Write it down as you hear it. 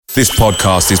This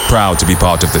podcast is proud to be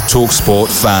part of the TalkSport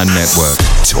Fan Network.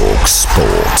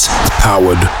 TalkSport.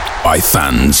 Powered by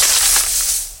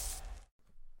fans.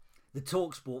 The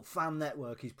TalkSport Fan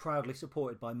Network is proudly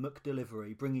supported by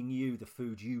McDelivery, bringing you the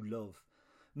food you love.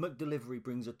 McDelivery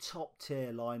brings a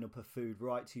top-tier lineup of food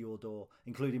right to your door,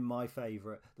 including my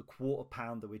favourite, the quarter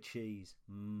pounder with cheese.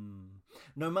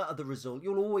 No matter the result,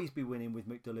 you'll always be winning with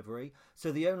McDelivery,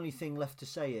 so the only thing left to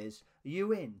say is, are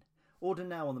you in? Order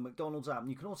now on the McDonald's app, and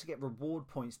you can also get reward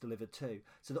points delivered too,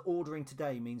 so that ordering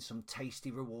today means some tasty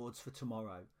rewards for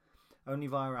tomorrow. Only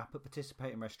via app at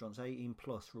participating restaurants. 18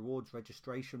 plus. Rewards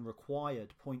registration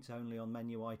required. Points only on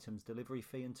menu items. Delivery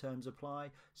fee and terms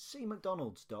apply. See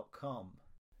mcdonalds.com.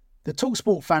 The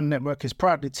TalkSport Fan Network is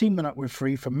proudly teaming up with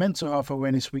Free for Mental Health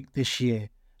Awareness Week this year.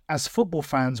 As football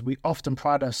fans, we often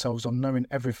pride ourselves on knowing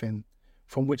everything,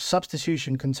 from which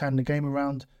substitution can turn the game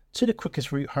around to the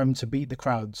quickest route home to beat the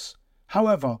crowds.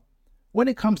 However, when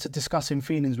it comes to discussing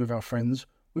feelings with our friends,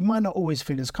 we might not always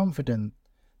feel as confident.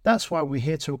 That's why we're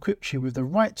here to equip you with the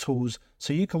right tools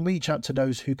so you can reach out to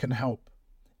those who can help.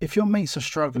 If your mates are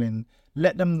struggling,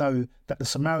 let them know that the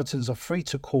Samaritans are free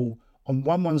to call on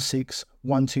 116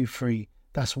 123.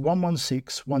 That's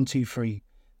 116 123.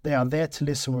 They are there to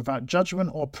listen without judgment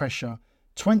or pressure,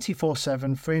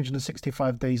 24/7,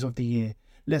 365 days of the year.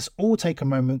 Let's all take a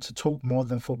moment to talk more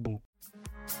than football.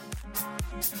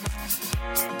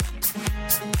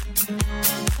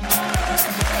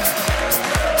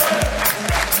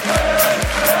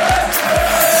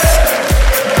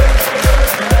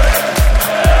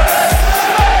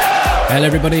 Hello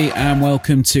everybody and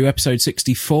welcome to episode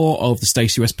 64 of the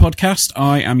Stacey West podcast.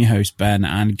 I am your host Ben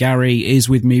and Gary is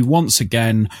with me once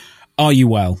again. Are you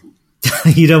well?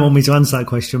 You don't want me to answer that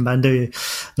question, Ben, do you?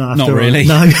 Not really.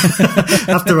 No.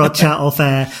 After our chat off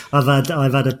air, I've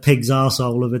had a pig's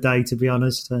arsehole of a day, to be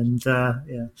honest, and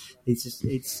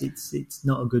it's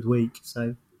not a good week.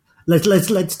 So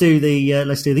let's do the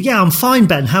yeah. I'm fine,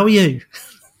 Ben. How are you?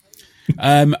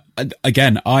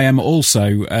 Again, I am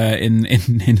also in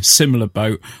a similar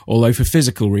boat, although for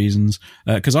physical reasons,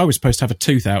 because I was supposed to have a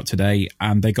tooth out today,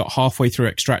 and they got halfway through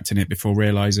extracting it before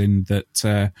realising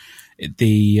that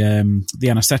the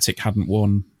anaesthetic hadn't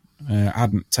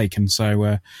taken.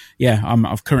 So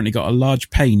I've currently got a large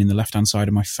pain in the left hand side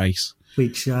of my face,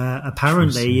 which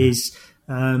apparently is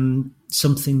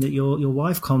something that your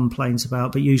wife complains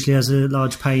about, but usually has a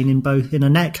large pain in her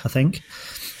neck, I think.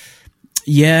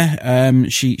 Yeah,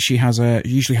 she usually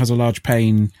has a large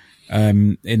pain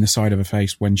in the side of her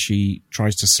face when she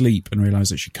tries to sleep and realises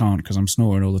that she can't because I'm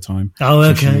snoring all the time. Oh,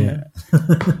 okay.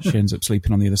 So she ends up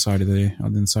sleeping on the other side of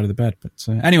the bed. But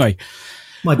anyway,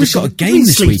 we've got a game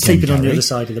this weekend. Sleeping on the other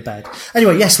side of the bed.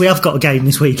 Anyway, yes, we have got a game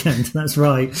this weekend. That's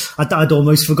right. I'd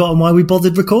almost forgotten why we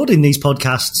bothered recording these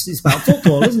podcasts. It's about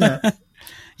football, isn't it?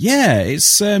 Yeah,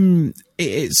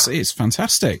 it's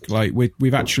fantastic. Like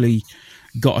we've actually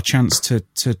got a chance to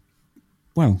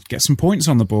get some points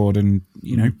on the board and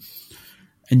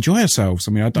enjoy ourselves.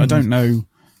 I mean, I don't know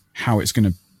how it's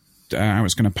going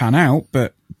to pan out,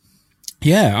 but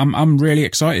yeah, I'm really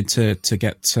excited to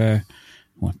get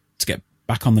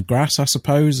back on the grass, I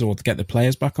suppose, or to get the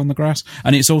players back on the grass.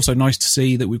 And it's also nice to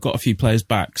see that we've got a few players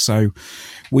back, so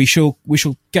we shall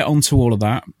get onto all of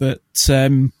that. But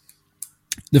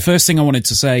the first thing I wanted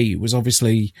to say was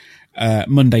obviously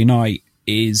Monday night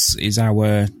is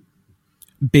our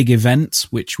big event,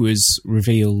 which was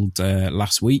revealed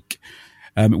just week.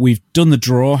 We've done the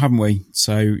draw, haven't we?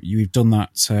 So you've done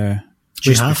that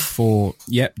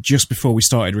just before we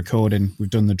started recording. We've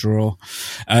done the draw.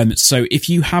 So if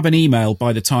you have an email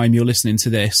by the time you're listening to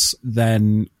this,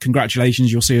 then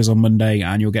congratulations, you'll see us on Monday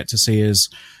and you'll get to see us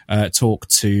talk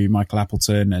to Michael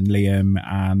Appleton and Liam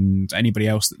and anybody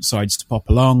else that decides to pop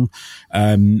along.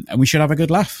 And we should have a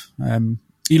good laugh.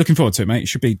 Are you looking forward to it, mate? It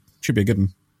should be a good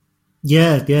one.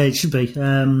 Yeah, it should be.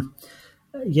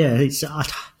 It's.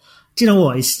 Do you know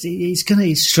what?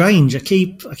 It's strange. I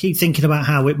keep thinking about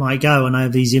how it might go, and I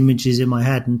have these images in my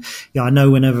head. And I know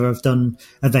whenever I've done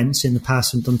events in the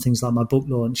past and done things like my book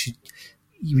launch,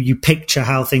 you picture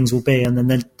how things will be, and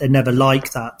then they're never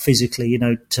like that physically.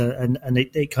 And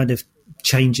it kind of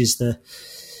changes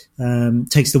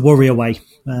takes the worry away.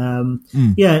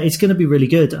 Yeah, it's going to be really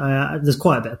good. There's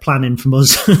quite a bit of planning from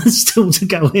us still to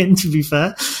go in, to be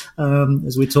fair.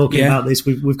 As we're talking about this,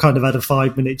 we've kind of had a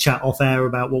 5-minute chat off air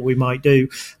about what we might do.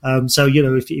 So,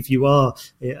 if you are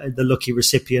the lucky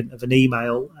recipient of an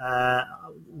email,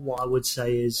 what I would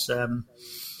say is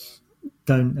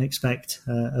don't expect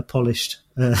a polished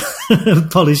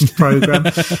program.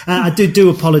 I do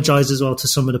apologise as well to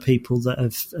some of the people that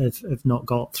have not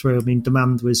got through. I mean,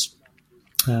 demand was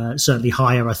certainly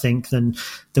higher, I think, than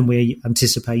we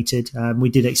anticipated. We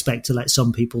did expect to let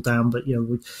some people down, but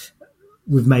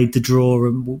we've made the draw,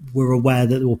 and we're aware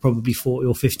that there will probably be 40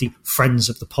 or 50 friends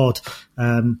of the pod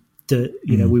that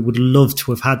we would love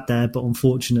to have had there, but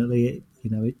unfortunately,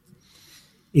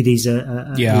 it is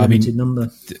a limited number.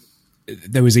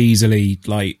 There was easily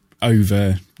like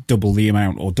over double the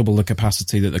amount or double the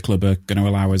capacity that the club are going to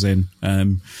allow us in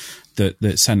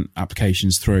that sent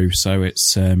applications through. So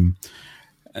it's who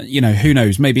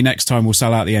knows? Maybe next time we'll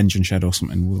sell out the engine shed or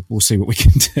something. We'll see what we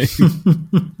can do.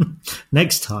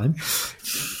 Next time.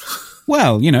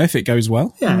 Well, if it goes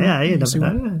well. Yeah, you never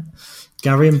know. Yeah.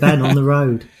 Gary and Ben on the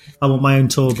road. I want my own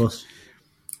tour bus.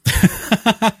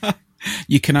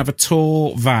 You can have a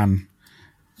tour van.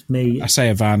 Me. I say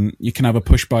a van. You can have a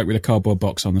push bike with a cardboard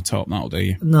box on the top. That'll do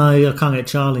you. No, I can't get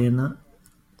Charlie in that.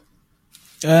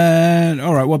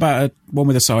 All right. What about one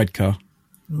with a sidecar?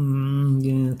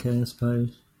 Yeah, okay, I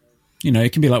suppose.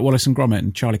 It can be like Wallace and Gromit,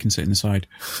 and Charlie can sit in the side.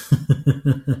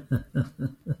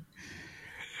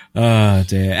 Oh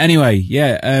dear. Anyway,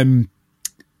 yeah.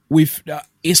 We've.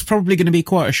 It's probably going to be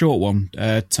quite a short one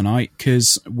tonight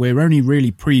because we're only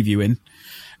really previewing.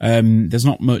 There's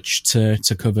not much to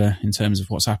cover in terms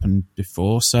of what's happened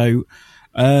before. So,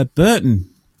 Burton,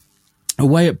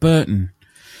 away at Burton.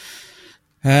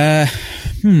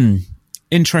 Interesting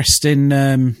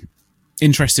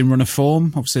run of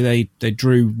form. Obviously, they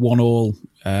drew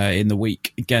 1-1 in the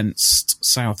week against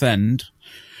Southend,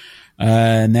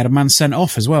 and they had a man sent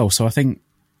off as well. So I think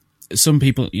some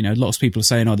people, lots of people are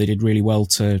saying, they did really well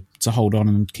to hold on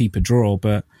and keep a draw.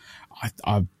 But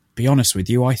I'll be honest with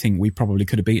you, I think we probably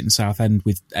could have beaten Southend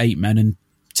with 8 men and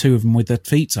 2 of them with their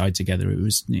feet tied together. It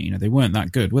was, they weren't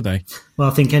that good, were they? Well,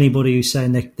 I think anybody who's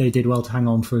saying they did well to hang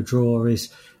on for a draw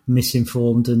is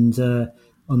misinformed and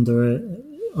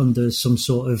under some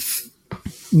sort of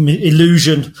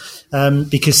illusion,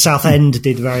 because Southend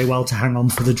did very well to hang on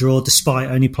for the draw despite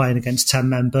only playing against 10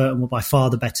 men. Burton were by far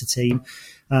the better team.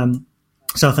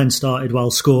 Southend started well,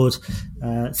 scored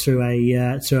through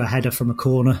a header from a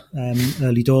corner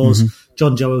early doors. Mm-hmm.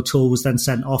 John Joe O'Toole was then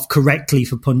sent off correctly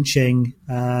for punching.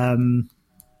 Can't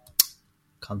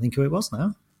think who it was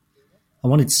now. I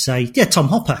wanted to say, Tom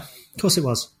Hopper. Of course it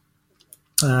was.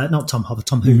 Not Tom Hopper,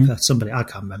 Tom Hooper, somebody, I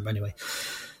can't remember anyway.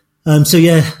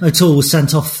 O'Toole was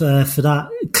sent off for that.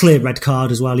 Clear red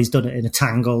card as well. He's done it in a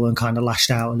tangle and kind of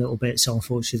lashed out a little bit. So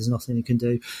unfortunately, there's nothing he can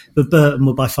do. But Burton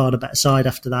were by far the better side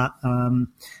after that.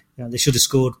 They should have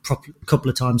scored a couple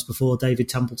of times before. David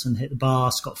Templeton hit the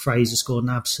bar. Scott Fraser scored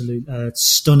an absolute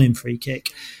stunning free kick.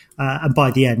 And by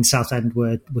the end, Southend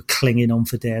were clinging on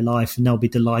for dear life, and they'll be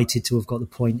delighted to have got the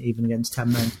point even against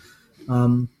 10 men.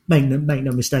 Make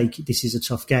no mistake, this is a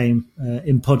tough game.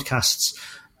 In podcasts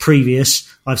previous,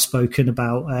 I've spoken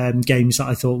about games that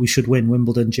I thought we should win: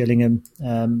 Wimbledon, Gillingham,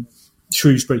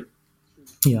 Shrewsbury.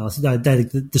 They're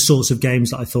the sorts of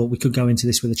games that I thought we could go into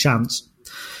this with a chance.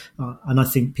 And I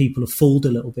think people are fooled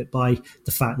a little bit by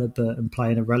the fact that Burton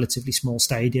play in a relatively small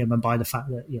stadium, and by the fact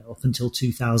that up until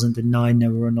 2009 they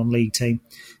were a non-league team,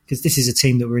 because this is a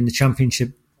team that were in the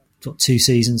Championship 2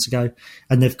 seasons ago,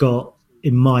 and they've got,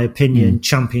 in my opinion,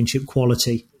 Championship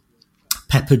quality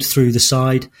peppered through the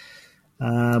side.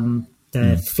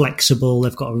 They're flexible.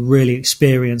 They've got a really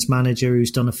experienced manager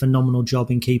who's done a phenomenal job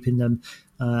in keeping them,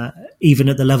 even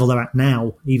at the level they're at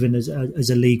now. Even as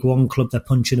a League One club, they're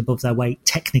punching above their weight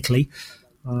technically.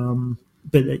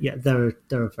 But they're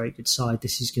a very good side.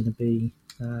 This is going to be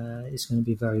it's going to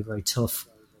be very, very tough.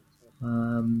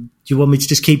 Do you want me to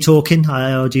just keep talking,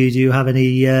 or do you have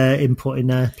any input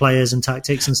in players and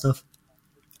tactics and stuff?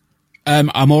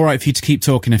 I'm all right for you to keep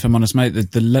talking, if I'm honest, mate.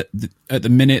 At the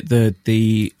minute,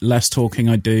 the less talking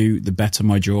I do, the better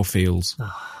my jaw feels.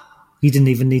 You didn't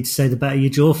even need to say the better your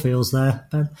jaw feels there,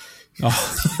 Ben.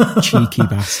 Oh, cheeky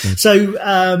bastard. So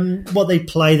what they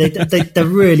play, they're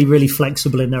really, really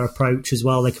flexible in their approach as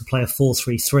well. They can play a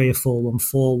 4-3-3, a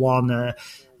 4-1-4-1,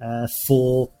 a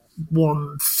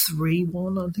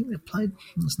 4-1-3-1. I think they played.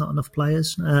 There's not enough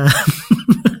players.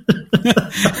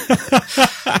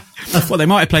 Well, they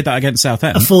might have played that against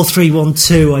Southend. A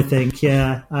 4-3-1-2, I think.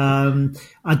 Yeah.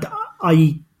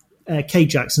 Kay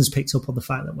Jackson's picked up on the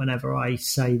fact that whenever I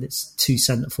say that 2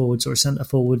 centre forwards or a centre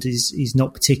forward is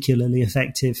not particularly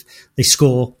effective, they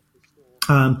score.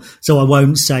 So I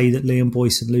won't say that Liam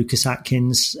Boyce and Lucas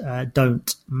Atkins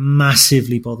don't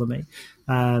massively bother me.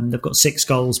 They've got 6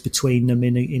 goals between them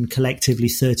in collectively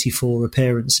 34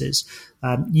 appearances.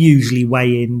 Usually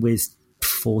weigh in with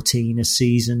 14 a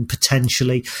season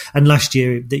potentially, and last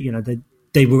year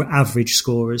they were average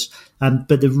scorers,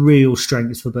 but the real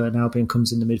strength for Burton Albion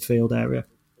comes in the midfield area.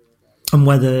 and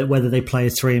whether they play a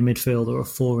 3 in midfield or a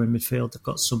 4 in midfield. They've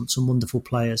got some wonderful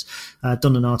players.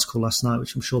 Done an article last night,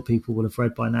 which I'm sure people will have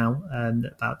read by now,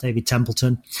 about David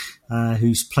Templeton,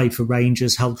 who's played for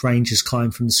Rangers, helped Rangers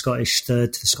climb from the Scottish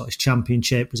Third to the Scottish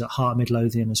Championship, was at Heart of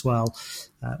Midlothian as well.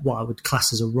 What I would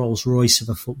class as a Rolls Royce of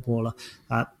a footballer,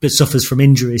 but suffers from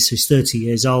injuries. So he's 30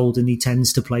 years old, and he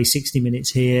tends to play 60 minutes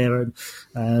here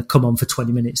and come on for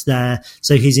 20 minutes there.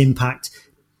 So his impact,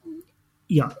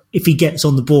 if he gets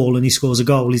on the ball and he scores a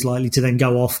goal, he's likely to then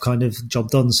go off, kind of job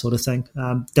done sort of thing.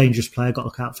 Dangerous player, got to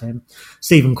look out for him.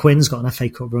 Stephen Quinn's got an FA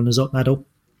Cup runners-up medal.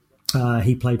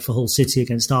 He played for Hull City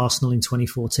against Arsenal in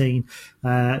 2014.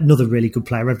 Another really good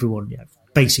player. Everyone,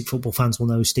 basic football fans will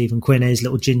know who Stephen Quinn is.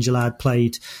 Little ginger lad,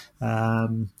 played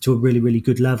to a really, really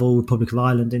good level, Republic of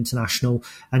Ireland international,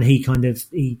 and he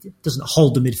doesn't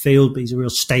hold the midfield, but he's a real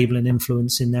stable and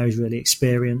influence in there. He's really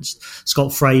experienced.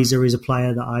 Scott Fraser is a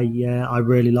player that I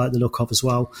really like the look of as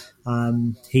well.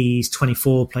 He's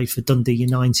 24, played for Dundee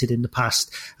United in the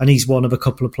past, and he's one of a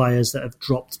couple of players that have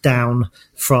dropped down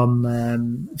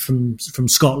from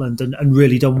Scotland and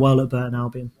really done well at Burton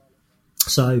Albion.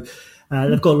 So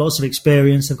they've got lots of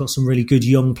experience. They've got some really good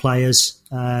young players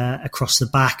across the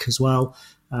back as well.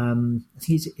 I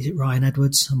think is it Ryan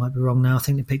Edwards? I might be wrong now. I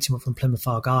think they picked him up from Plymouth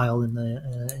Argyle in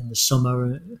the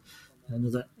summer.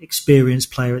 Another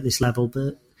experienced player at this level,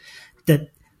 but they're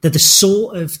the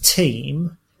sort of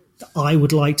team that I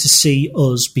would like to see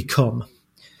us become,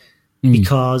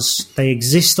 because they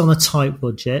exist on a tight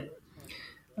budget.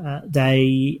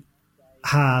 They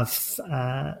have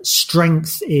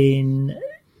strength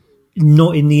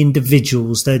not in the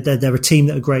individuals. They're a team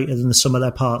that are greater than the sum of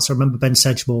their parts. I remember Ben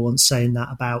Sedgemore once saying that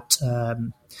about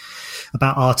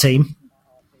our team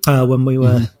when we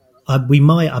were.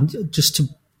 Just to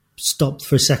stop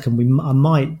for a second. I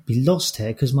might be lost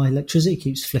here because my electricity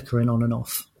keeps flickering on and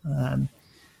off.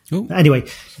 Anyway,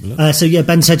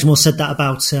 Ben Sedgemore said that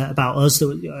about us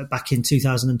that back in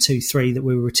 2002-03 that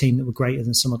we were a team that were greater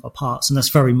than some of our parts, and that's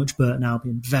very much Burton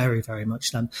Albion, very, very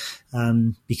much them,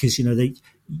 because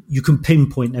you can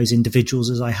pinpoint those individuals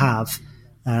as I have,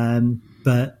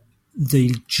 but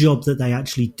the job that they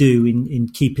actually do in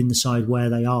keeping the side where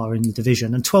they are in the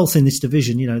division, and 12th in this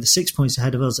division, the 6 points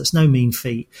ahead of us, that's no mean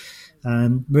feat.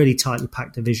 Really tightly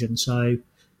packed division, so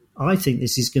I think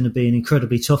this is going to be an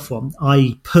incredibly tough one.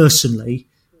 I personally,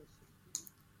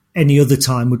 any other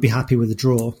time, would be happy with a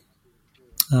draw.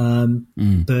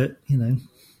 But,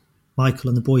 Michael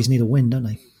and the boys need a win, don't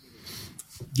they?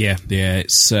 Yeah.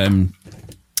 It's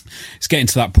getting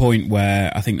to that point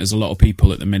where I think there's a lot of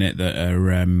people at the minute that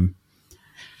are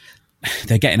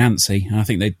they're getting antsy. And I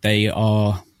think they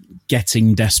are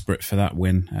getting desperate for that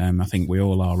win. I think we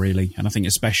all are, really. And I think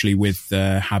especially with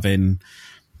having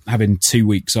 2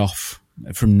 weeks off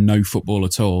from no football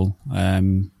at all, I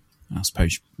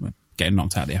suppose getting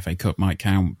knocked out of the FA Cup might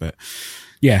count, but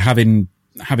yeah, having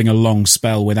a long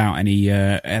spell without any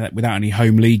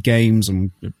home league games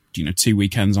and 2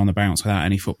 weekends on the bounce without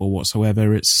any football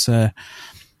whatsoever, it's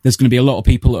there's going to be a lot of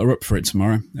people that are up for it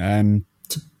tomorrow.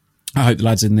 I hope the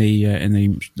lads in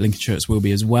the Lincoln shirts will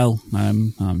be as well.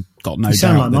 I've got no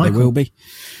doubt that they will be.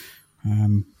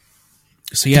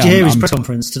 So yeah, did you hear his press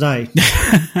conference today?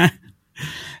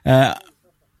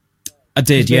 I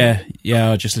did, yeah.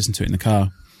 I just listened to it in the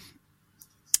car.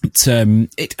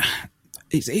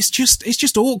 It's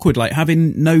just awkward, like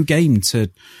having no game to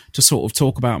sort of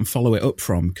talk about and follow it up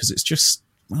from, because it's just,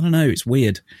 I don't know, it's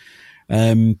weird.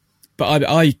 But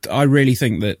I really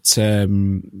think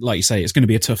that, like you say, it's going to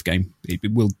be a tough game.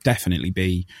 It will definitely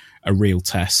be a real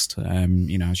test. As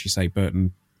you say,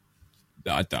 Burton,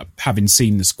 having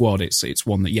seen the squad, it's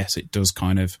one that, yes, it does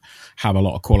kind of have a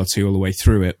lot of quality all the way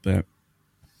through it, but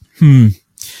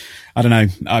I don't know.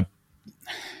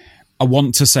 I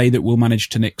want to say that we'll manage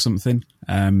to nick something,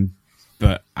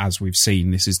 but as we've seen,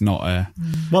 this is not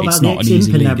it's not an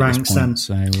easy league at this point.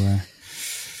 So,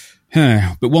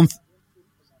 but one.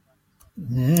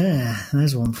 Yeah,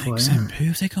 there's one for you. Who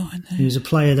have they got in there? He was a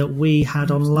player that we had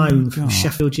on loan from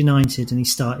Sheffield United, and he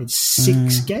started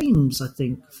 6 games, I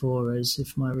think, for us,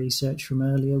 if my research from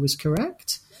earlier was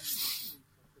correct.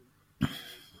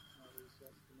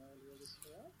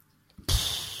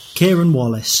 Kieran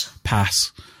Wallace.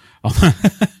 Pass.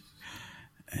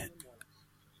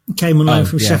 Came on loan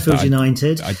from Sheffield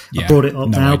United. I brought it up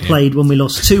now. Idea. Played when we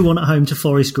lost 2-1 at home to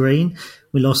Forest Green.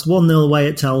 We lost 1-0 away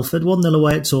at Telford, 1-0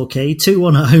 away at Torquay,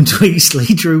 2-1 at home to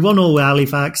Eastleigh, drew 1-1 with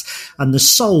Halifax, and the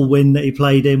sole win that he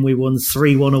played in, we won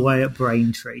 3-1 away at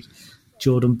Braintree.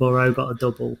 Jordan Burrow got a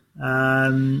double.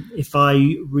 If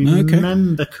I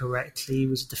remember correctly, he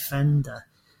was a defender.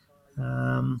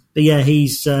 But yeah,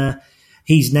 he's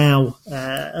He's now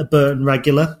a Burton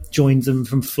regular, joined them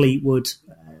from Fleetwood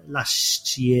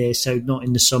last year, so not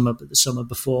in the summer, but the summer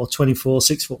before. 24,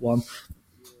 6'1",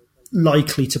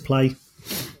 likely to play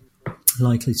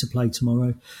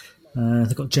tomorrow.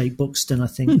 They've got Jake Buxton, I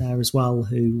think, there as well,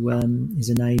 who is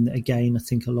a name that, again, I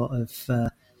think a lot of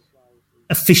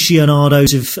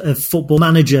aficionados of Football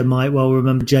Manager might well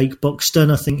remember Jake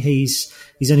Buxton. I think he's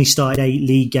only started 8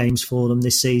 league games for them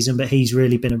this season, but he's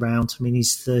really been around. I mean,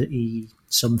 he's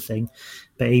 30-something,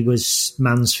 but he was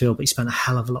Mansfield, but he spent a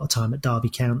hell of a lot of time at Derby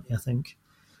County, I think.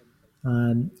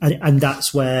 And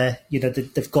that's where,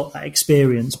 they've got that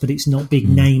experience, but it's not big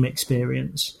name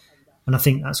experience. And I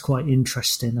think that's quite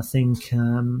interesting. I think,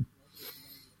 I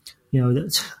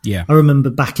remember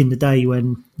back in the day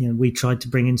when we tried to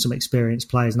bring in some experienced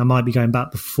players, and I might be going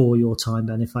back before your time,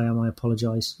 Ben. If I am, I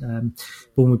apologise. When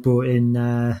we brought in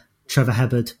Trevor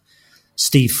Hebbard,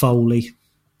 Steve Foley.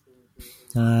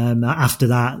 After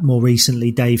that, more recently,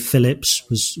 Dave Phillips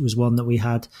was one that we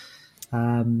had.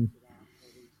 Ian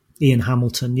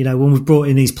Hamilton. When we've brought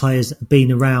in these players that have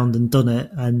been around and done it,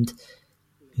 and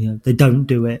they don't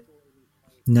do it.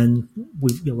 And then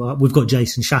we've got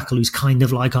Jason Shackle, who's kind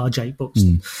of like our Jake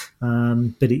Buxton.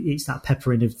 But it's that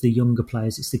peppering of the younger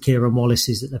players. It's the Kieran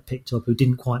Wallaces that they've picked up who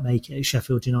didn't quite make it at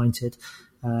Sheffield United,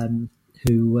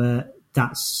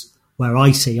 that's where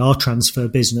I see our transfer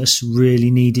business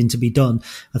really needing to be done.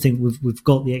 I think we've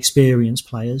got the experienced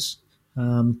players,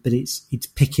 but it's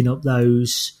picking up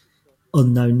those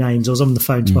unknown names. I was on the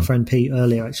phone to my friend Pete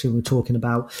earlier, actually, we were talking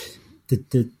about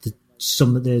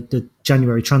some of the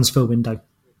January transfer window.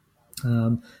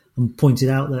 And pointed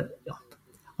out that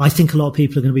I think a lot of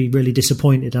people are going to be really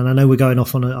disappointed. And I know I'm going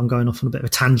off on a bit of a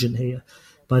tangent here,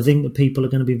 but I think that people are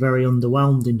going to be very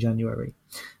underwhelmed in January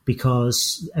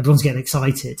because everyone's getting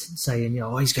excited, saying,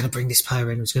 he's going to bring this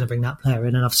player in, he's going to bring that player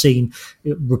in. And I've seen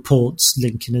reports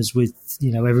linking us with,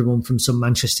 everyone from some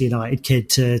Manchester United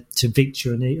kid to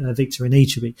Victor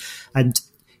Anichebe. And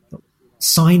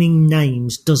signing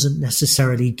names doesn't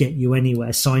necessarily get you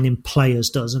anywhere. Signing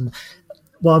players does. And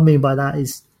what I mean by that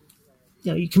is,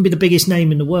 you can be the biggest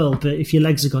name in the world, but if your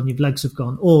legs are gone, your legs have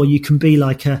gone. Or you can be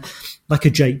like a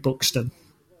Jake Buxton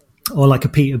or like a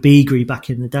Peter Beagrie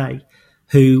back in the day,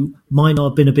 who might not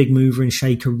have been a big mover and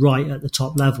shaker right at the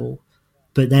top level,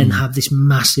 but then have this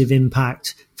massive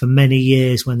impact for many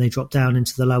years when they drop down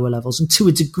into the lower levels. And to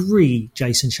a degree,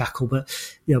 Jason Shackle, but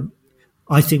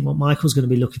I think what Michael's going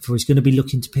to be looking for is going to be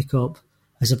looking to pick up,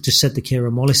 as I've just said, the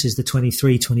Kieran Wallaces, the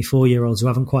 23, 24-year-olds who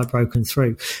haven't quite broken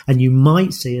through. And you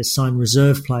might see us sign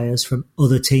reserve players from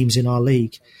other teams in our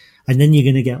league. And then you're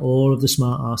going to get all of the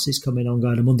smart asses coming on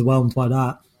going, I'm underwhelmed by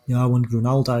that. I want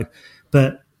Ronaldo.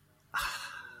 But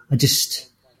I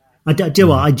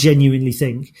genuinely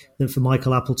think that for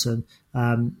Michael Appleton,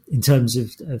 in terms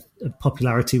of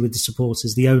popularity with the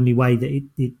supporters, the only way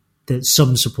that that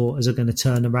some supporters are going to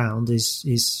turn around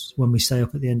is when we stay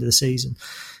up at the end of the season.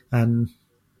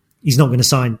 He's not going to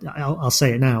sign, I'll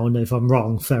say it now, and if I'm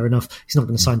wrong, fair enough, he's not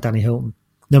going to sign Danny Hilton.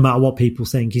 No matter what people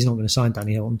think, he's not going to sign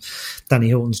Danny Hilton. Danny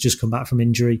Hilton's just come back from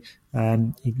injury.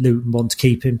 Luton want to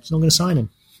keep him. He's not going to sign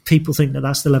him. People think that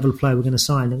that's the level of player we're going to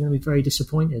sign. They're going to be very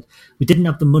disappointed. We didn't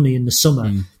have the money in the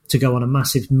summer to go on a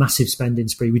massive, massive spending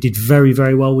spree. We did very,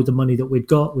 very well with the money that we'd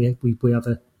got. We have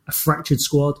a fractured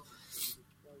squad.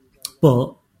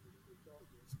 But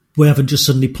we haven't just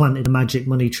suddenly planted a magic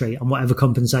money tree, and whatever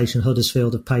compensation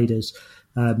Huddersfield have paid us,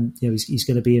 he's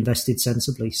going to be invested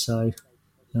sensibly. So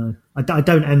I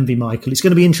don't envy Michael. It's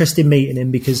going to be interesting meeting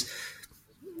him because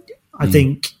I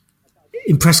think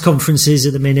in press conferences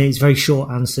at the minute, it's very short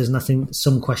answers, and I think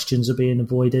some questions are being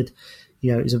avoided.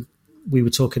 We were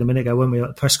talking a minute ago when we were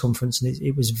at the press conference, and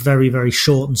it was very, very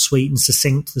short and sweet and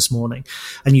succinct this morning.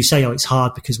 And you say, it's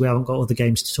hard because we haven't got other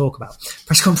games to talk about.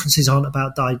 Press conferences aren't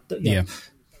about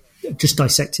just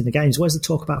dissecting the games. Where's the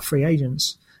talk about free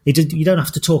agents? You don't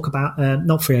have to talk about,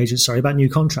 not free agents, about new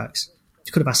contracts.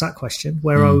 You could have asked that question.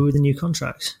 Where are we with the new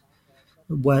contracts?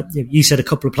 Where you said a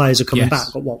couple of players are coming back,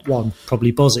 but one?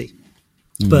 Probably Bozzy.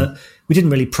 But we didn't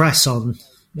really press on,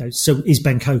 so is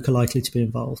Ben Coker likely to be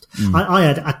involved? Do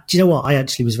you know what? I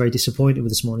actually was very disappointed with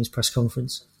this morning's press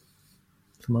conference,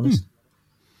 if I'm honest.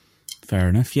 Fair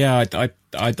enough. Yeah,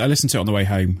 I listened to it on the way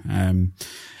home.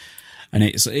 And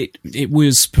it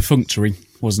was perfunctory,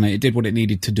 wasn't it? It did what it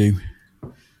needed to do.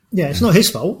 Yeah, it's not his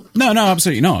fault. No,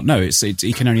 absolutely not. No, it's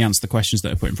he can only answer the questions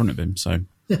that are put in front of him. So,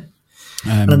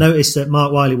 and I noticed that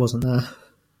Mark Wiley wasn't there.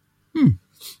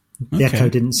 The Echo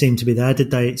didn't seem to be there,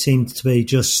 did they? It seemed to be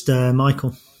just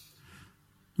Michael.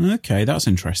 Okay, that's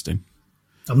interesting.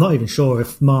 I'm not even sure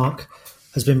if Mark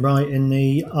has been writing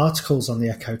the articles on the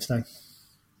Echo today.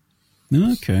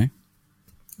 Okay.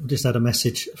 just had a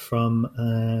message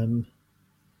from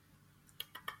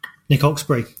Nick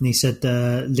Oxbury, and he said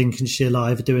Lincolnshire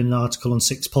Live are doing an article on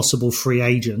 6 possible free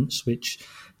agents, which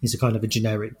is a kind of a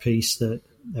generic piece that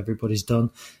everybody's done.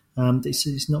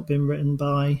 It's not been written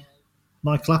by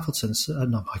Michael Appleton.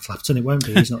 Not Michael Appleton, it won't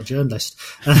be. He's not a journalist.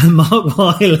 Mark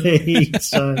Wiley.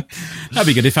 So that'd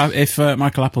be good if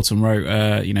Michael Appleton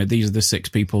wrote, these are the 6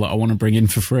 people that I want to bring in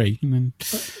for free. And then,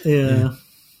 yeah.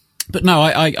 But no,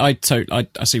 I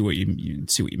see what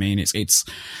you mean.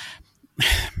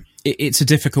 It's a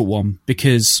difficult one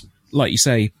because, like you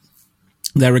say,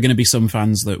 there are going to be some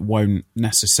fans that won't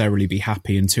necessarily be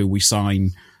happy until we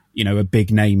sign, a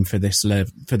big name for this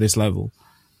level.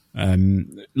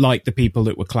 Like the people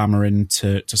that were clamouring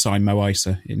to sign Mo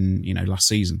Issa in last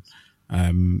season.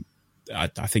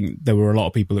 I think there were a lot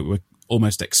of people that were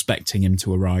almost expecting him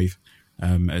to arrive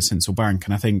at Sincil Bank,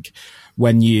 and I think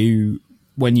when you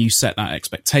set that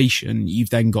expectation, you've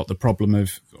then got the problem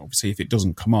of, obviously, if it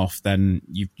doesn't come off, then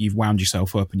you've wound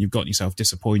yourself up and you've got yourself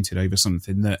disappointed over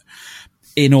something that,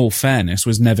 in all fairness,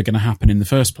 was never going to happen in the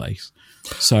first place.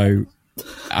 So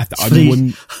I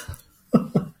wouldn't.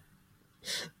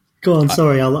 Go on,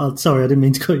 sorry. Sorry, I didn't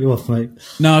mean to cut you off, mate.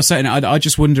 No, I was saying I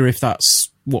just wonder if that's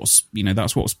what's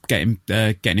getting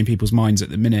in people's minds at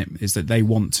the minute, is that they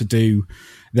want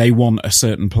a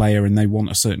certain player and they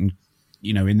want a certain,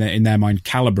 in their mind,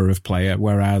 caliber of player.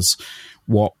 Whereas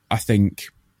what I think,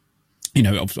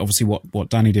 obviously what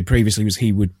Danny did previously was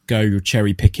he would go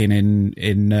cherry picking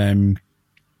in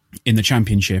the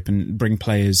Championship and bring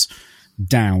players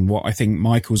down. What I think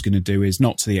Michael's going to do is,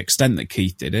 not to the extent that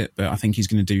Keith did it, but I think he's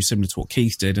going to do similar to what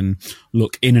Keith did and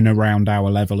look in and around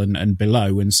our level and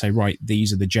below and say, right,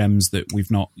 these are the gems that we've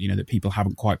not, that people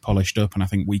haven't quite polished up, and I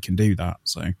think we can do that.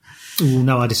 So, ooh,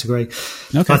 no, I disagree.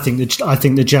 Okay. I think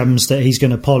the gems that he's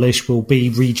going to polish will be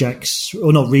rejects,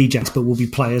 or not rejects, but will be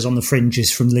players on the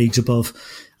fringes from leagues above.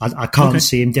 I can't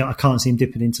see him. I can't see him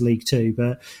dipping into League Two,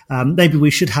 but maybe we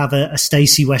should have a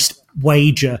Stacey West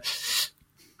wager.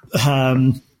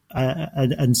 And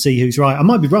see who's right. I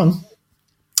might be wrong.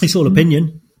 It's all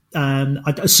opinion.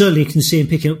 I certainly can see him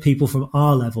picking up people from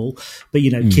our level, but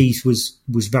Keith was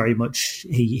very much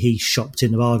he shopped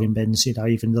in the bargain bins.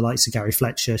 Even the likes of Gary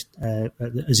Fletcher,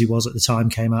 as he was at the time,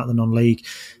 came out of the non-league,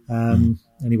 and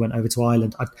he went over to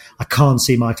Ireland. I can't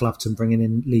see Michael Appleton bringing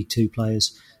in League Two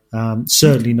players.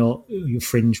 Certainly not your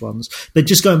fringe ones. But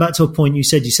just going back to a point you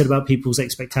said about people's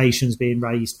expectations being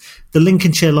raised, the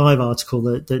Lincolnshire Live article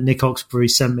that Nick Oxbury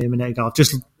sent me a minute ago, I've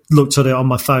just looked at it on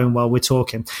my phone while we're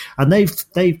talking, and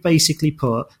they've basically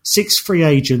put 6 free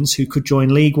agents who could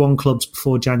join League One clubs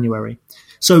before January.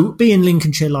 So being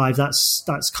Lincolnshire Live,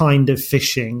 that's kind of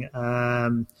fishing.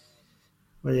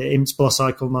 Imps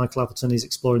Blocycle, Michael Appleton is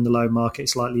exploring the loan market.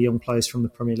 It's likely young players from the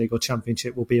Premier League or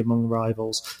Championship will be among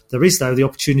rivals. There is, though, the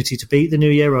opportunity to beat the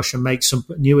New Year rush and make some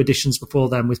new additions before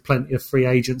then, with plenty of free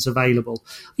agents available.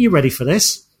 Are you ready for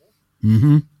this?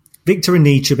 Mm-hmm. Victor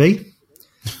Anichebe.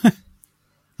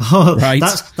 Right.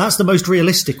 That's the most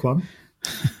realistic one.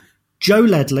 Joe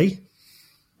Ledley.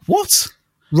 What?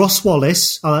 Ross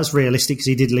Wallace. Oh, that's realistic because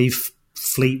he did leave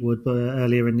Fleetwood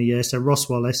earlier in the year. So Ross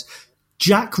Wallace.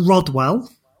 Jack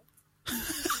Rodwell.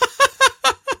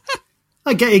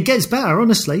 It gets better,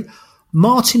 honestly.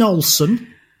 Martin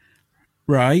Olsen.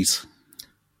 Right.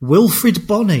 Wilfred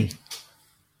Bonney.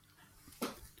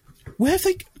 Where have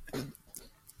they...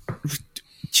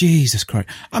 Jesus Christ.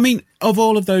 I mean, of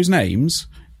all of those names,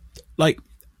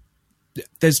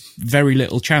 there's very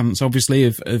little chance, obviously,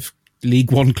 of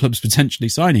League One clubs potentially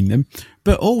signing them.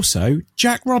 But also,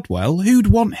 Jack Rodwell, who'd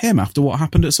want him after what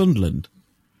happened at Sunderland?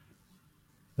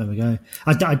 There we go.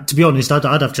 To be honest,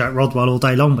 I'd have Jack Rodwell all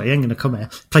day long, but he ain't going to come here.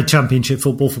 Played Championship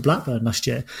football for Blackburn last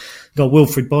year. Got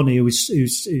Wilfred Bonney, who was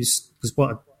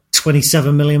what, a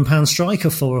 £27 million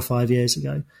striker 4 or 5 years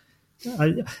ago.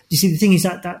 You see, the thing is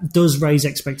that does raise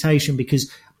expectation, because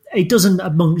it doesn't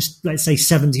amongst, let's say,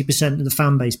 70% of the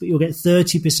fan base, but you'll get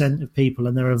 30% of people,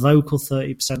 and they're a vocal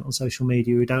 30% on social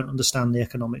media, who don't understand the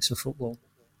economics of football.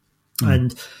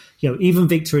 And even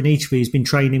Victor Anichebe has been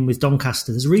training with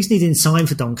Doncaster. There's a reason he didn't sign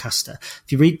for Doncaster.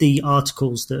 If you read the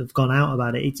articles that have gone out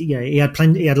about it, he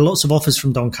had lots of offers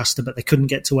from Doncaster, but they couldn't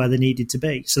get to where they needed to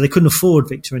be, so they couldn't afford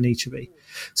Victor Anichebe.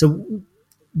 So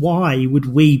why would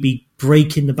we be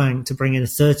breaking the bank to bring in a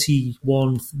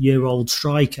 31-year-old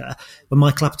striker when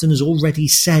Michael Appleton has already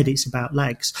said it's about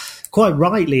legs? Quite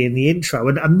rightly in the intro,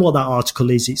 and what that article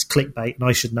is, it's clickbait, and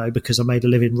I should know because I made a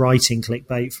living writing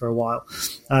clickbait for a while.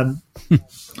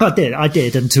 I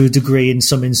did, and to a degree, in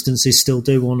some instances, still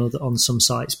do on some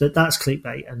sites. But that's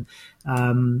clickbait, and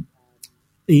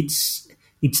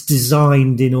it's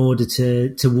designed in order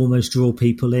to almost draw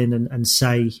people in and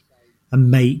say and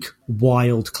make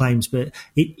wild claims. But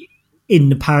in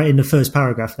the first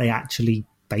paragraph, they actually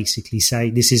basically say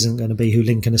this isn't going to be who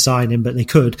Lincoln are signing, but they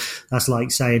could. That's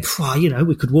like saying,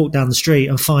 we could walk down the street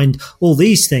and find all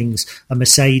these things, a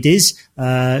Mercedes,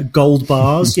 gold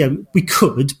bars. We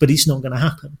could, but it's not going to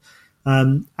happen.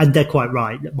 And they're quite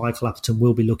right that Michael Appleton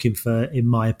will be looking for, in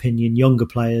my opinion, younger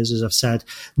players, as I've said,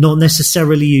 not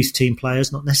necessarily youth team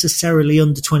players, not necessarily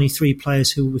under 23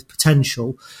 players who with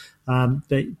potential,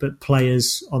 but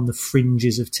players on the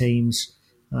fringes of teams.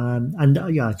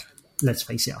 Let's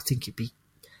face it, I think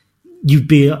you'd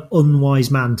be an unwise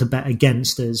man to bet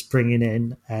against us bringing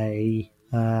in a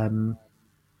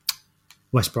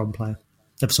West Brom player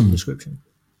of some description.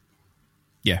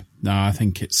 Yeah, no, I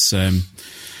think it's.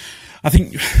 I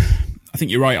think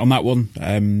you're right on that one.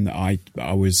 I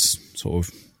was sort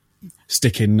of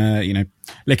sticking,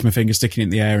 licking my finger, sticking it in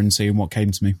the air, and seeing what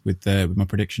came to me with my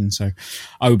prediction. So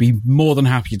I would be more than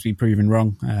happy to be proven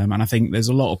wrong. And I think there's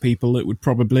a lot of people that would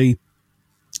probably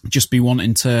just be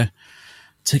wanting to,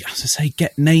 as I say,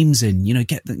 get names in.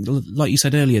 Like you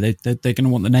said earlier, they're going to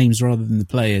want the names rather than the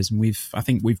players. And I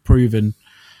think we've proven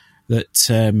that.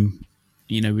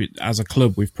 As a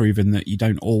club, we've proven that you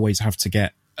don't always have to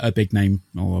get a big name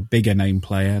or a bigger name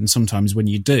player, and sometimes when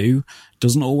you do, it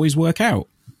doesn't always work out.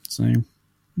 So,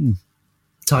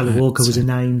 Tyler Walker was a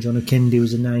name, John O'Kindi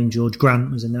was a name, George Grant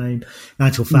was a name. In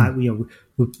actual fact,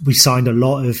 we signed a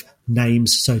lot of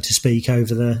names, so to speak,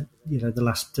 over the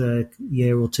last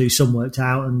year or two. Some worked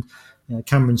out, and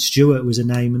Cameron Stewart was a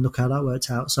name, and look how that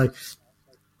worked out. So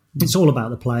it's all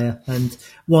about the player. And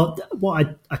what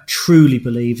I truly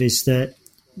believe is that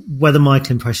whether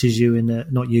Michael impresses you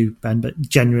not you, Ben, but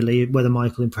generally, whether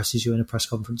Michael impresses you in a press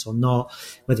conference or not,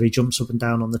 whether he jumps up and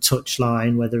down on the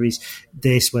touchline, whether he's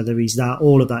this, whether he's that,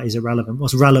 all of that is irrelevant.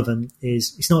 What's relevant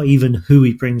is it's not even who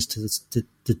he brings to the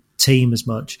team as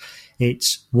much.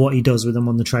 It's what he does with them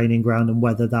on the training ground and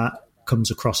whether that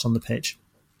comes across on the pitch.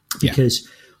 Because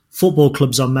football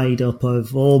clubs are made up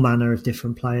of all manner of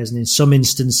different players, and in some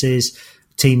instances,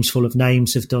 teams full of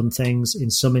names have done things. In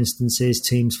some instances,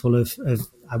 teams full of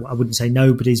I wouldn't say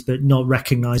nobodies, but not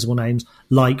recognisable names,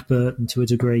 like Burton to a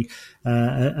degree,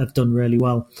 have done really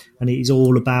well. And it is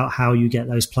all about how you get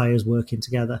those players working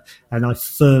together. And I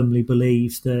firmly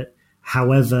believe that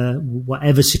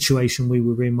whatever situation we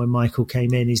were in when Michael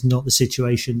came in is not the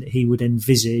situation that he would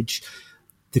envisage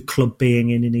the club being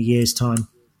in a year's time,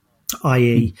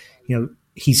 i.e.,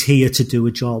 he's here to do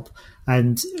a job.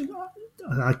 And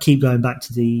I keep going back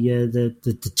to the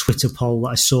Twitter poll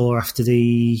that I saw after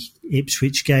the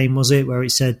Ipswich game, was it, where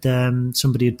it said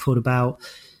somebody had put about,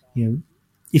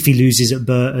 if he loses at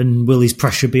Burton, will his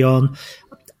pressure be on?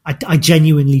 I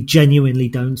genuinely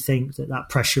don't think that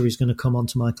pressure is going to come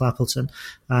onto Michael Appleton,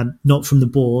 not from the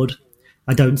board.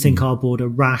 I don't think our board are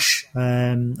rash.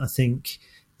 I think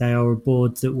they are a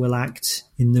board that will act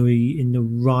in the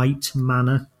right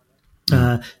manner.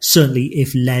 Certainly,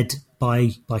 if led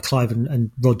by Clive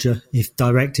and Roger, if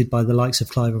directed by the likes of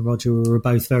Clive and Roger, who are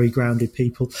both very grounded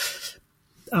people.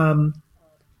 The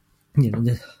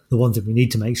one thing we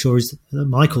need to make sure is that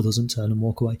Michael doesn't turn and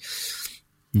walk away.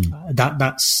 I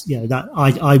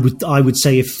would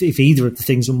say if either of the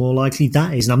things are more likely,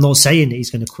 that is. And I'm not saying that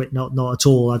he's going to quit, not at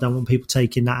all. I don't want people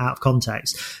taking that out of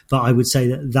context. But I would say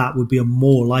that would be a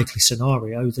more likely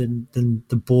scenario than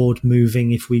the board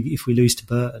moving if we lose to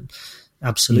Burton.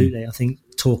 Absolutely. I think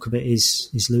talk of it is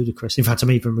ludicrous. In fact,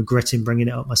 I'm even regretting bringing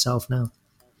it up myself now.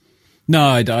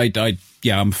 No,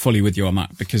 I'm fully with you on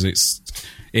that, because it's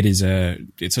a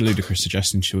ludicrous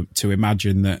suggestion to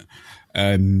imagine that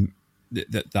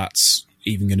that's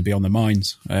even going to be on their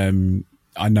minds.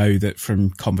 I know that from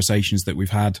conversations that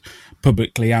we've had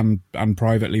publicly and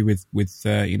privately with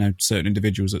certain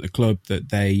individuals at the club, that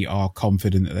they are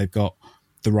confident that they've got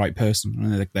the right person,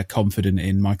 and they're confident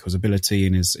in Michael's ability,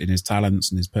 in his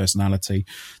talents and his personality,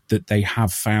 that they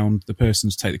have found the person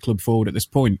to take the club forward at this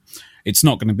point. It's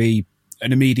not going to be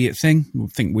an immediate thing. I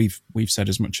think we've said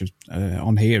as much as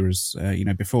on here as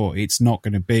before. It's not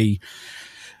going to be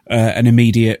an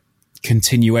immediate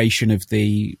continuation of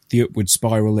the upward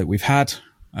spiral that we've had.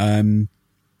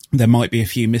 There might be a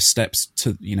few missteps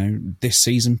to this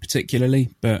season particularly,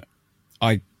 but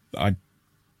I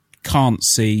can't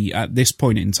see at this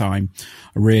point in time.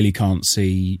 I really can't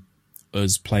see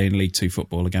us playing League Two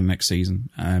football again next season.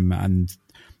 And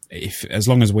if as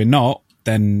long as we're not,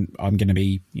 then I'm going to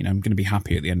be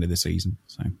happy at the end of the season.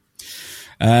 So,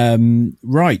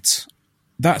 right,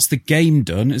 that's the game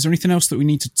done. Is there anything else that we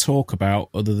need to talk about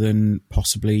other than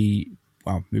possibly?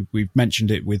 Well, we've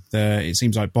mentioned it with. It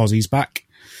seems like Bozzy's back.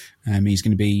 He's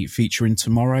going to be featuring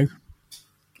tomorrow.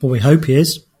 Well, we hope he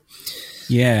is.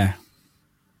 Yeah.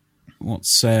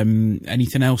 What's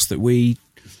anything else that we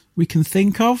can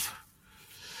think of?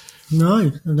 No,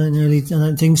 I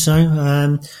don't think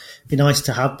so. Be nice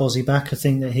to have Bozzy back. I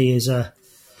think that he is a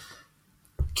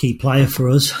key player for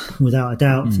us, without a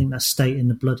doubt. I think that's stating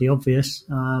the bloody obvious.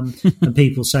 And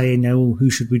people saying, "Oh, who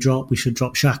should we drop? We should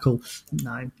drop Shackle."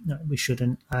 No, we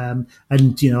shouldn't. And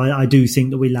I do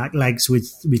think that we lack legs with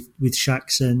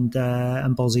Shax and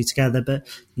Bozzy together. But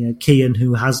Kean,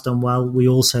 who has done well, we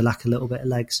also lack a little bit of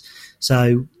legs.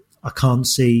 So I can't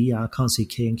see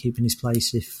Kean keeping his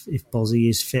place if Bozzy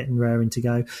is fit and raring to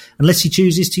go, unless he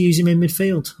chooses to use him in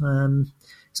midfield.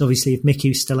 So obviously, if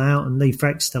Mickey's still out and Lee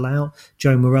Freck's still out,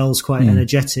 Joe Morell's quite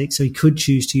energetic, so he could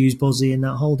choose to use Bozzy in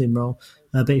that holding role.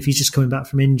 But if he's just coming back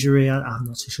from injury, I'm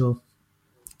not so sure.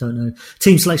 Don't know.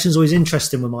 Team selection is always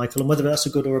interesting with Michael, and whether that's a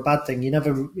good or a bad thing,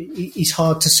 he's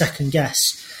hard to second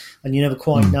guess, and you never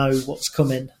quite know what's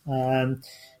coming.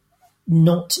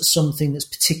 Not something that's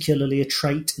particularly a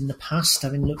trait in the past.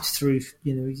 Having looked through,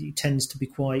 he tends to be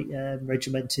quite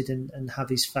regimented and have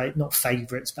his not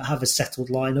favourites, but have a settled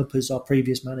lineup as our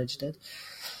previous manager did.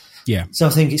 Yeah. So I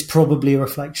think it's probably a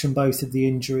reflection both of the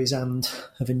injuries and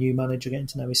of a new manager getting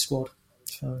to know his squad.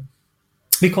 So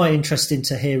it'd be quite interesting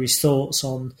to hear his thoughts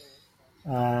on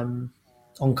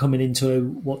coming into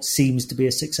what seems to be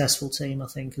a successful team, I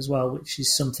think, as well, which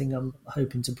is something I'm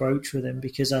hoping to broach with him,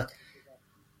 because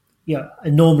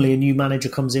normally a new manager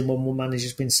comes in when one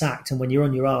manager's been sacked, and when you're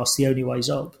on your arse, the only way's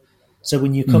up. So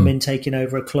when you come in taking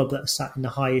over a club that's sat in the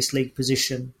highest league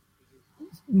position,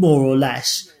 more or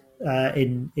less,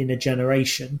 in a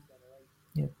generation,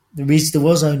 there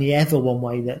was only ever one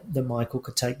way that Michael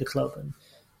could take the club,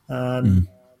 and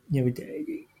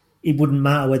it wouldn't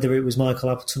matter whether it was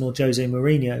Michael Appleton or Jose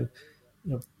Mourinho.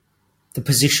 The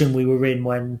position we were in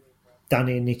when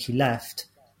Danny and Nicky left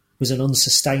was an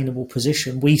unsustainable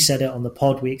position. We said it on the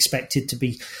pod. We expected to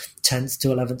be 10th to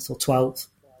 11th or 12th.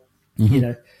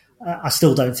 I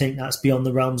still don't think that's beyond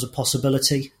the realms of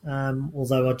possibility.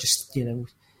 Although I just, you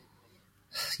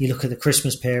look at the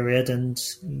Christmas period and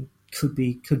could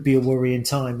be a worrying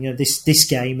time. This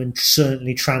game and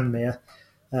certainly Tranmere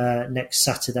next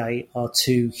Saturday are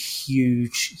two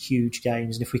huge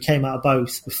games. And if we came out of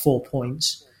both with 4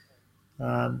 points,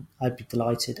 I'd be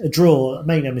delighted. A draw,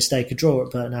 make no mistake, a draw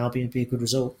at Burton Albion would be a good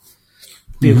result.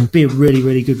 Be a really,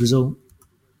 really good result.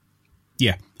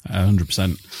 Yeah,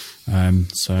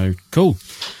 100%. So, cool.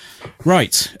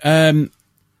 Right.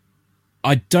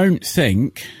 I don't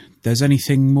think there's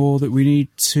anything more that we need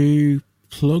to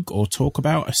plug or talk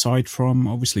about aside from,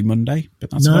 obviously, Monday.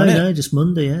 But that's about it. No, just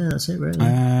Monday. Yeah, that's it,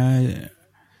 really.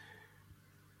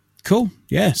 Cool.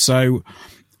 Yeah, so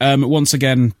once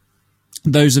again,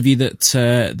 those of you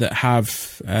that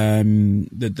have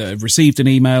received an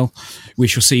email, we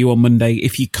shall see you on Monday.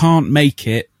 If you can't make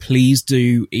it, please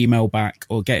do email back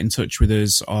or get in touch with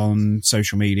us on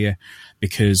social media,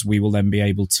 because we will then be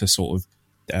able to sort of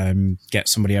get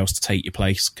somebody else to take your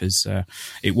place, because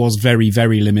it was very,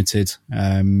 very limited.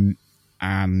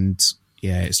 And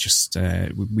yeah, it's just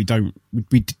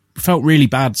we felt really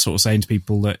bad sort of saying to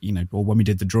people that, or when we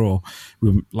did the draw,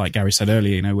 like Gary said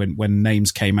earlier, when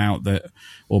names came out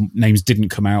or names didn't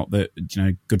come out that,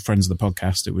 good friends of the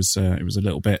podcast, it was a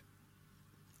little bit,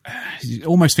 you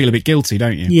almost feel a bit guilty,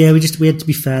 don't you? Yeah, we had to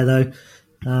be fair though.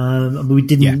 We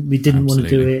didn't want to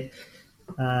do it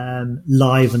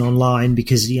live and online,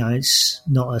 because it's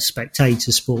not a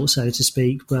spectator sport, so to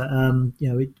speak. But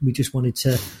we just wanted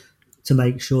to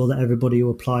make sure that everybody who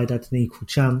applied had an equal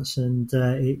chance. And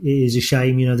it is a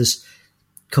shame, there's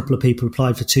a couple of people who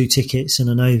applied for 2 tickets, and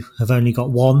I know have only got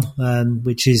 1,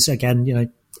 which is, again,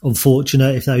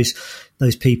 unfortunate. If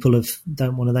those people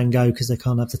don't want to then go because they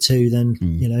can't have the 2,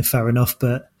 then, fair enough.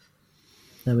 But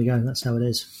there we go. That's how it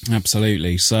is.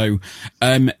 Absolutely. So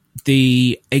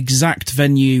the exact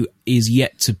venue is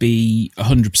yet to be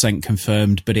 100%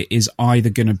 confirmed, but it is either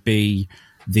going to be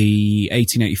the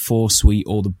 1884 suite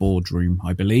or the boardroom,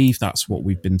 I believe. That's what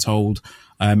we've been told.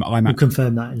 We'll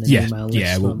confirm that in the email.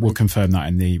 Yeah, we'll confirm that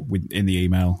in the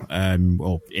email,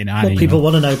 or in our email.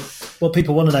 What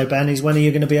people want to know, Ben, is when are you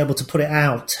going to be able to put it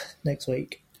out next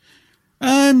week?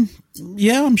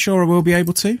 Yeah, I'm sure I will be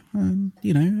able to.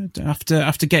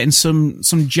 After getting some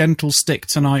gentle stick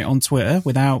tonight on Twitter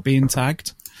without being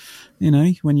tagged.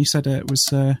 When you said it was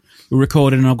we're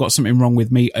recording and I've got something wrong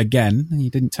with me again, and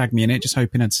you didn't tag me in it, just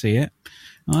hoping I'd see it.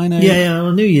 I know. Yeah, I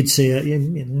knew you'd see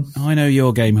it. I know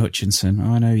your game, Hutchinson.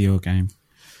 I know your game.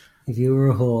 If you were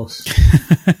a horse,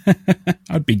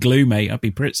 I'd be glue, mate. I'd be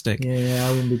Pritt stick. Yeah,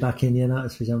 I wouldn't be back in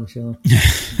United, I'm sure.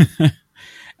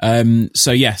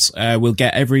 So yes, we'll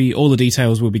get all the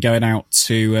details will be going out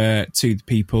to the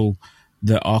people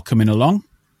that are coming along.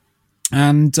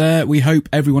 And we hope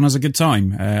everyone has a good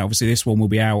time. Obviously, this one will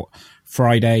be out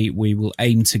Friday. We will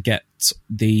aim to get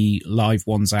the live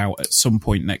ones out at some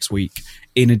point next week,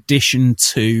 in addition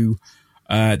to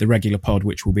the regular pod,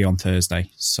 which will be on Thursday.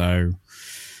 So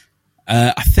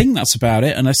I think that's about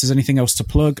it, unless there's anything else to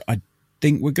plug. I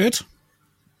think we're good.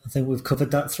 I think we've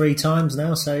covered that 3 times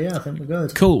now, so yeah, I think we're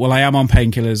good. Cool. Well, I am on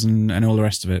painkillers and all the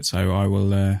rest of it, so I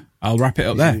will. I'll wrap it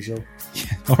up there. Usual.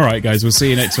 All right, guys. We'll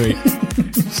see you next week.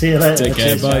 See you later. Take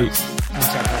care. Cheers, Bye.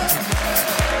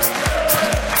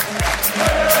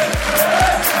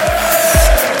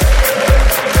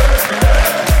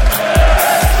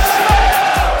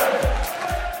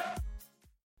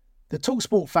 The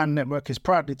TalkSport Fan Network is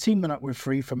proudly teaming up with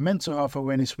Free for Mental Health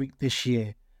Awareness Week this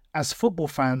year. As football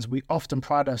fans, we often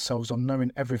pride ourselves on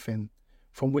knowing everything,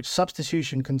 from which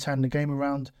substitution can turn the game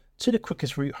around to the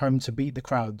quickest route home to beat the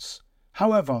crowds.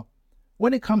 However,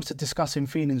 when it comes to discussing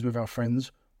feelings with our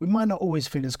friends, we might not always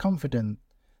feel as confident.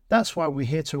 That's why we're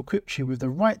here to equip you with the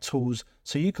right tools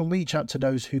so you can reach out to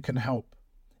those who can help.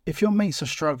 If your mates are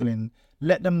struggling,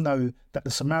 let them know that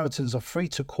the Samaritans are free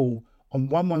to call on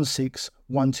 116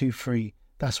 123.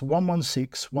 That's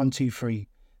 116 123.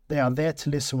 They are there to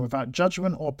listen without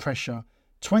judgment or pressure,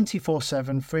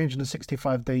 24/7,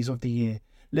 365 days of the year.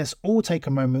 Let's all take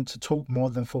a moment to talk more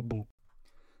than football.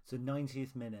 It's the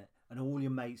 90th minute, and all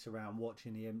your mates around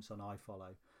watching the Imps on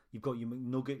iFollow. You've got your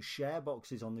McNugget share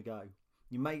boxes on the go.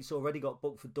 Your mate's already got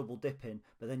booked for double dipping,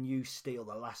 but then you steal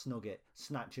the last nugget,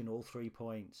 snatching all 3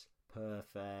 points.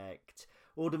 Perfect.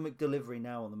 Order McDelivery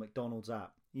now on the McDonald's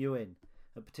app. You in?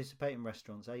 At participating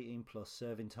restaurants, 18 plus,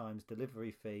 serving times,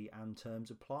 delivery fee and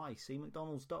terms apply. See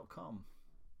mcdonalds.com.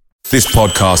 This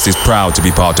podcast is proud to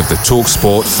be part of the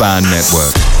TalkSport Fan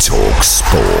Network.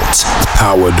 TalkSport.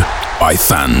 Powered by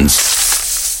fans.